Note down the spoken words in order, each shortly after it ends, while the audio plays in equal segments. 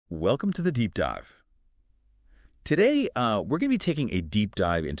Welcome to the Deep Dive. Today, we're going to be taking a deep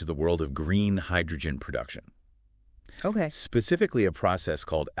dive into the world of green hydrogen production. Okay. Specifically, a process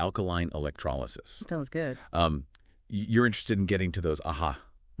called alkaline electrolysis. Sounds good. You're interested in getting to those aha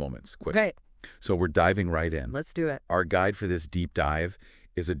moments quick. Okay. So we're diving right in. Let's do it. Our guide for this deep dive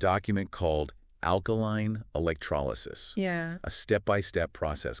is a document called Alkaline Electrolysis, Yeah. a step-by-step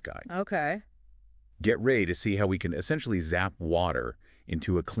process guide. Okay. Get ready to see how we can essentially zap water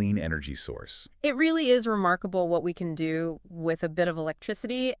into a clean energy source. It really is remarkable what we can do with a bit of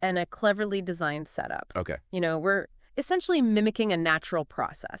electricity and a cleverly designed setup. Okay. We're essentially mimicking a natural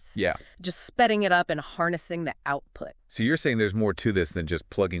process. Yeah. Just speding it up and harnessing the output. So you're saying there's more to this than just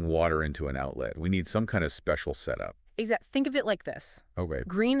plugging water into an outlet. We need some kind of special setup. Exactly. Think of it like this. Okay.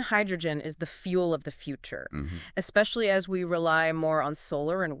 Green hydrogen is the fuel of the future, Mm-hmm. especially as we rely more on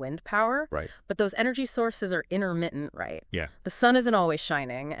solar and wind power. Right. But those energy sources are intermittent, right? Yeah. The sun isn't always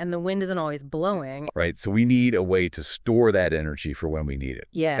shining and the wind isn't always blowing. Right. So we need a way to store that energy for when we need it.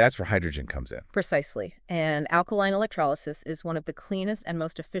 Yeah. That's where hydrogen comes in. Precisely. And alkaline electrolysis is one of the cleanest and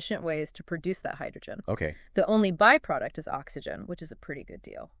most efficient ways to produce that hydrogen. Okay. The only byproduct is oxygen, which is a pretty good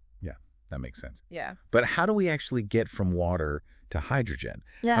deal. Yeah, that makes sense. Yeah. But how do we actually get from water to hydrogen?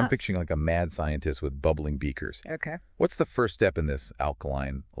 Yeah. I'm picturing like a mad scientist with bubbling beakers. Okay. What's the first step in this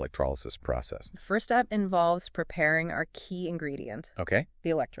alkaline electrolysis process? The first step involves preparing our key ingredient, Okay. the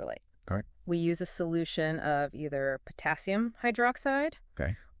electrolyte. All right. We use a solution of either potassium hydroxide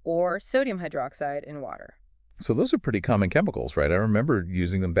Okay. or sodium hydroxide in water. So those are pretty common chemicals, right? I remember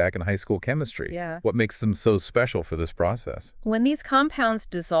using them back in high school chemistry. Yeah. What makes them so special for this process? When these compounds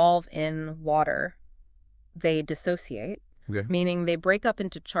dissolve in water, they dissociate, Okay. meaning they break up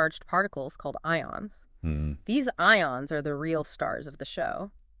into charged particles called ions. Hmm. These ions are the real stars of the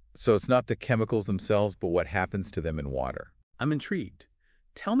show. So it's not the chemicals themselves, but what happens to them in water. I'm intrigued.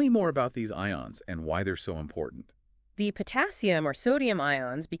 Tell me more about these ions and why they're so important. The potassium or sodium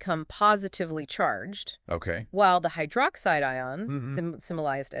ions become positively charged, Okay. while the hydroxide ions, Mhm.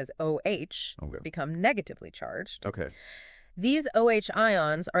 symbolized as OH, Okay. become negatively charged. Okay. These OH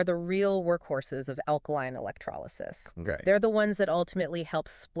ions are the real workhorses of alkaline electrolysis. Okay. They're the ones that ultimately help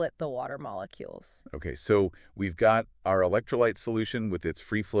split the water molecules. Okay. So we've got our electrolyte solution with its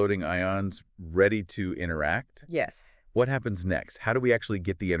free-floating ions ready to interact. Yes. What happens next? How do we actually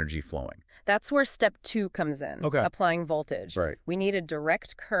get the energy flowing? That's where step 2 comes in, Okay. applying voltage. Right. We need a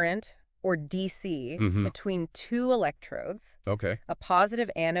direct current, or DC, Mhm. between two electrodes, Okay. a positive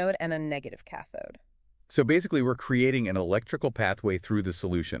anode and a negative cathode. So basically, we're creating an electrical pathway through the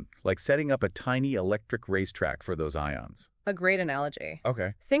solution, like setting up a tiny electric racetrack for those ions. A great analogy.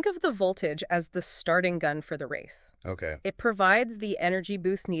 Okay. Think of the voltage as the starting gun for the race. Okay. It provides the energy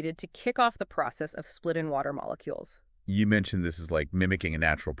boost needed to kick off the process of splitting water molecules. You mentioned this is like mimicking a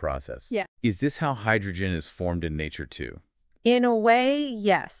natural process. Yeah. Is this how hydrogen is formed in nature too? In a way,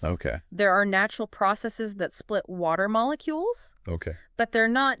 yes. Okay. There are natural processes that split water molecules, Okay. but they're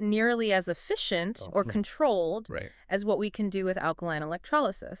not nearly as efficient or controlled Right. as what we can do with alkaline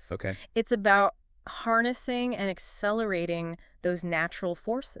electrolysis. Okay. It's about harnessing and accelerating those natural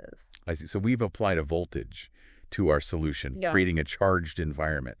forces. I see. So we've applied a voltage to our solution, Yeah. creating a charged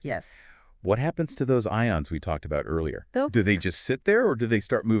environment. Yes. What happens to those ions we talked about earlier? They'll- Do they just sit there or do they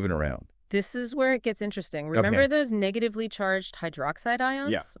start moving around? This is where it gets interesting. Remember Okay. those negatively charged hydroxide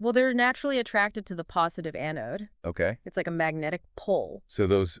ions? Yeah. Well, they're naturally attracted to the positive anode. Okay. It's like a magnetic pull. So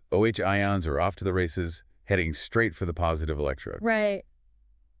those OH ions are off to the races, heading straight for the positive electrode. Right.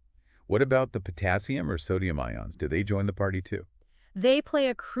 What about the potassium or sodium ions? Do they join the party too? They play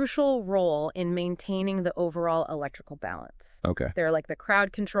a crucial role in maintaining the overall electrical balance. Okay. They're like the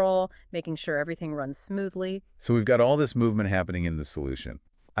crowd control, making sure everything runs smoothly. So we've got all this movement happening in the solution.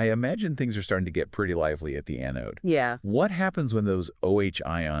 I imagine things are starting to get pretty lively at the anode. Yeah. What happens when those OH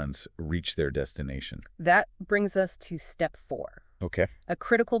ions reach their destination? That brings us to step 4, Okay. a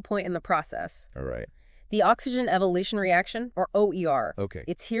critical point in the process. All right. The oxygen evolution reaction, or OER. Okay.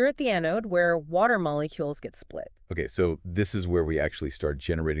 It's here at the anode where water molecules get split. Okay, so this is where we actually start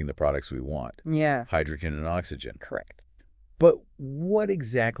generating the products we want, Yeah. hydrogen and oxygen. Correct. But what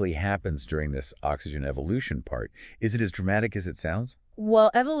exactly happens during this oxygen evolution part? Is it as dramatic as it sounds? Well,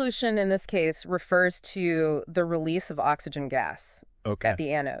 evolution in this case refers to the release of oxygen gas Okay. at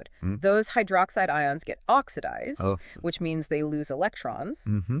the anode. Hmm. Those hydroxide ions get oxidized, Oh. which means they lose electrons.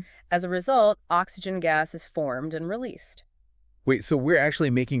 Mm-hmm. As a result, oxygen gas is formed and released. Wait, so we're actually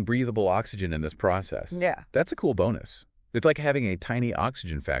making breathable oxygen in this process? Yeah. That's a cool bonus. It's like having a tiny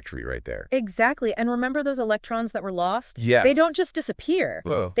oxygen factory right there. Exactly. And remember those electrons that were lost? Yes. They don't just disappear.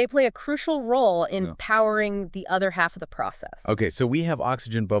 Whoa. They play a crucial role in powering the other half of the process. Okay, so we have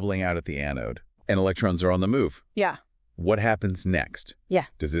oxygen bubbling out at the anode, and electrons are on the move. Yeah. What happens next? Yeah.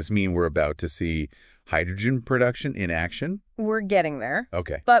 Does this mean we're about to see hydrogen production in action? We're getting there.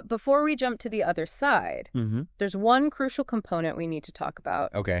 Okay. But before we jump to the other side, Mm-hmm. there's one crucial component we need to talk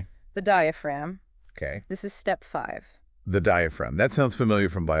about. Okay. The diaphragm. Okay. This is step 5. The diaphragm. That sounds familiar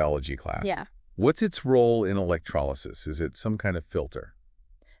from biology class. Yeah. What's its role in electrolysis? Is it some kind of filter?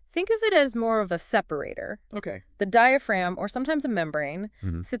 Think of it as more of a separator. Okay. The diaphragm, or sometimes a membrane,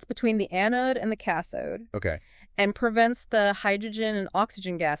 Mm-hmm. sits between the anode and the cathode Okay. and prevents the hydrogen and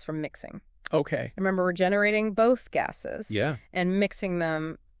oxygen gas from mixing. Okay. Remember, we're generating both gases. Yeah. And mixing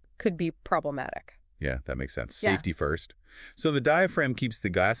them could be problematic. Yeah, that makes sense. Yeah. Safety first. So the diaphragm keeps the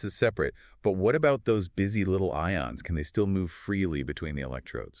gases separate, but what about those busy little ions? Can they still move freely between the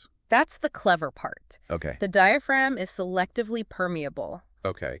electrodes? That's the clever part. Okay. The diaphragm is selectively permeable,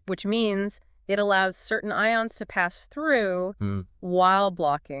 Okay. which means it allows certain ions to pass through Hmm. while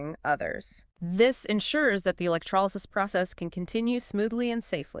blocking others. This ensures that the electrolysis process can continue smoothly and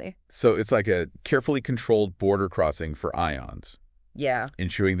safely. So it's like a carefully controlled border crossing for ions, Yeah.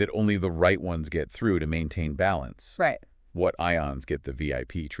 ensuring that only the right ones get through to maintain balance. Right. What ions get the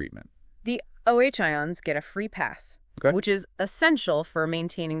VIP treatment? The OH ions get a free pass, Okay. which is essential for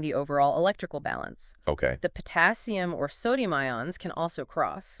maintaining the overall electrical balance. Okay. The potassium or sodium ions can also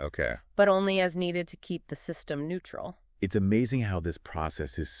cross, Okay. but only as needed to keep the system neutral. It's amazing how this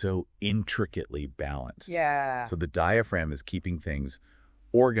process is so intricately balanced. Yeah. So the diaphragm is keeping things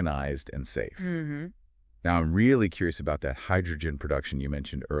organized and safe. Mm-hmm. Now, I'm really curious about that hydrogen production you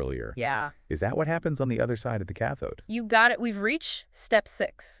mentioned earlier. Yeah. Is that what happens on the other side of the cathode? You got it. We've reached step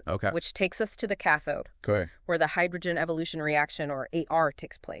 6, Okay. which takes us to the cathode, Okay. where the hydrogen evolution reaction, or AR,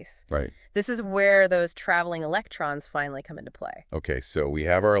 takes place. Right. This is where those traveling electrons finally come into play. Okay, so we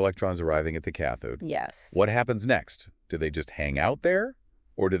have our electrons arriving at the cathode. Yes. What happens next? Do they just hang out there,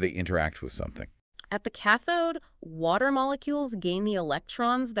 or do they interact with something? At the cathode, water molecules gain the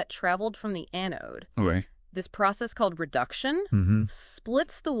electrons that traveled from the anode. Okay. This process, called reduction, Mm-hmm.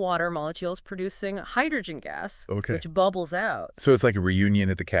 splits the water molecules, producing hydrogen gas, Okay. which bubbles out. So it's like a reunion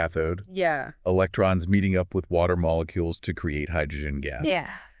at the cathode. Yeah. Electrons meeting up with water molecules to create hydrogen gas. Yeah.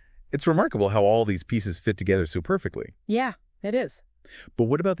 It's remarkable how all these pieces fit together so perfectly. Yeah, it is. But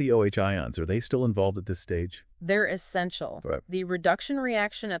what about the OH ions? Are they still involved at this stage? They're essential. Right. The reduction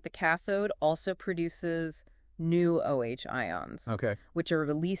reaction at the cathode also produces new OH ions, Okay. which are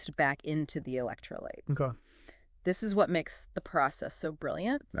released back into the electrolyte. Okay. This is what makes the process so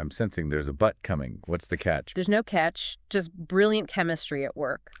brilliant. I'm sensing there's a but coming. What's the catch? There's no catch, just brilliant chemistry at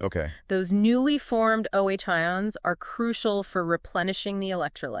work. Okay. Those newly formed OH ions are crucial for replenishing the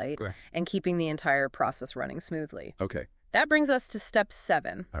electrolyte Okay. and keeping the entire process running smoothly. Okay. That brings us to step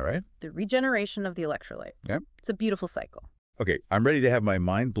 7, All right. the regeneration of the electrolyte. Yep. It's a beautiful cycle. Okay. I'm ready to have my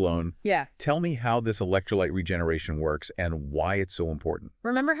mind blown. Yeah. Tell me how this electrolyte regeneration works and why it's so important.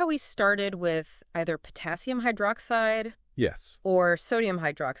 Remember how we started with either potassium hydroxide Yes. or sodium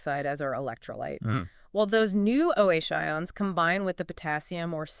hydroxide as our electrolyte? Mhm. Well, those new OH ions combine with the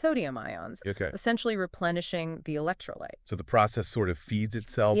potassium or sodium ions, Okay. essentially replenishing the electrolyte. So the process sort of feeds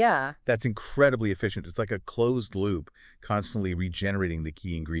itself. Yeah. That's incredibly efficient. It's like a closed loop, constantly regenerating the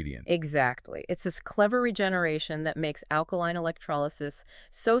key ingredient. Exactly. It's this clever regeneration that makes alkaline electrolysis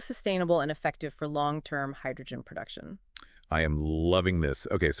so sustainable and effective for long-term hydrogen production. I am loving this.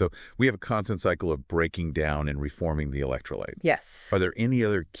 Okay, so we have a constant cycle of breaking down and reforming the electrolyte. Yes. Are there any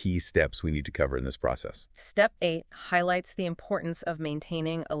other key steps we need to cover in this process? Step 8 highlights the importance of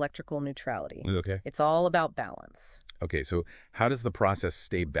maintaining electrical neutrality. Okay. It's all about balance. Okay, so how does the process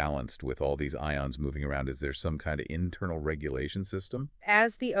stay balanced with all these ions moving around? Is there some kind of internal regulation system?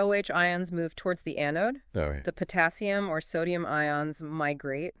 As the OH ions move towards the anode, All right. the potassium or sodium ions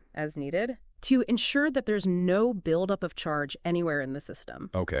migrate as needed to ensure that there's no buildup of charge anywhere in the system.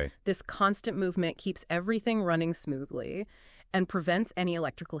 Okay. This constant movement keeps everything running smoothly and prevents any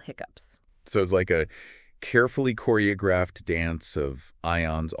electrical hiccups. So it's like a carefully choreographed dance of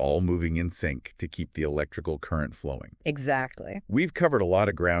ions all moving in sync to keep the electrical current flowing. Exactly. We've covered a lot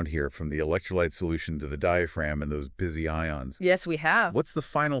of ground here, from the electrolyte solution to the diaphragm and those busy ions. Yes, we have. What's the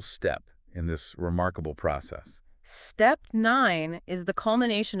final step in this remarkable process? Step 9 is the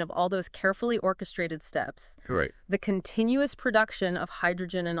culmination of all those carefully orchestrated steps, Right. the continuous production of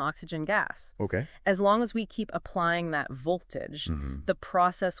hydrogen and oxygen gas. Okay. As long as we keep applying that voltage, Mhm. the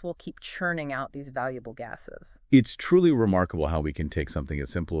process will keep churning out these valuable gases. It's truly remarkable how we can take something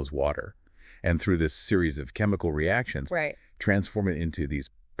as simple as water and through this series of chemical reactions, Right. transform it into these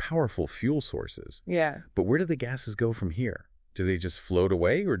powerful fuel sources. Yeah. But where do the gases go from here? Do they just float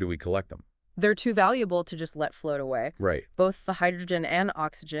away, or do we collect them? They're too valuable to just let float away. Right. Both the hydrogen and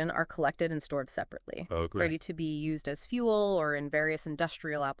oxygen are collected and stored separately, Oh, great. ready to be used as fuel or in various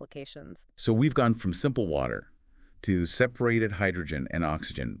industrial applications. So we've gone from simple water to separated hydrogen and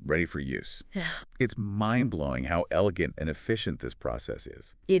oxygen ready for use. Yeah. It's mind-blowing how elegant and efficient this process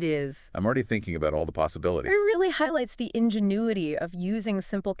is. It is. I'm already thinking about all the It possibilities. really highlights the ingenuity of using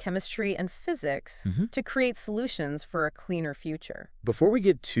simple chemistry and physics to create solutions for a cleaner future. Before we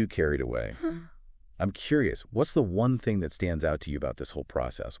get too carried away, I'm curious, what's the one thing that stands out to you about this whole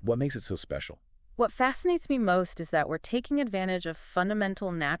process? What makes it so special? What fascinates me most is that we're taking advantage of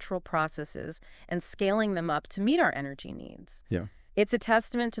fundamental natural processes and scaling them up to meet our energy needs. Yeah. It's a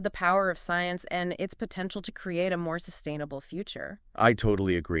testament to the power of science and its potential to create a more sustainable future. I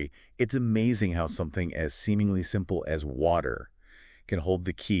totally agree. It's amazing how something as seemingly simple as water can hold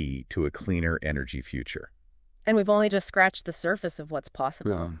the key to a cleaner energy future. And we've only just scratched the surface of what's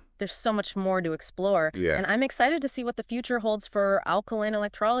possible. Yeah. There's so much more to explore, Yeah. and I'm excited to see what the future holds for alkaline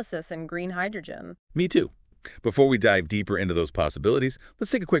electrolysis and green hydrogen. Me too. Before we dive deeper into those possibilities,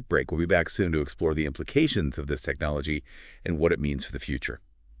 let's take a quick break. We'll be back soon to explore the implications of this technology and what it means for the future.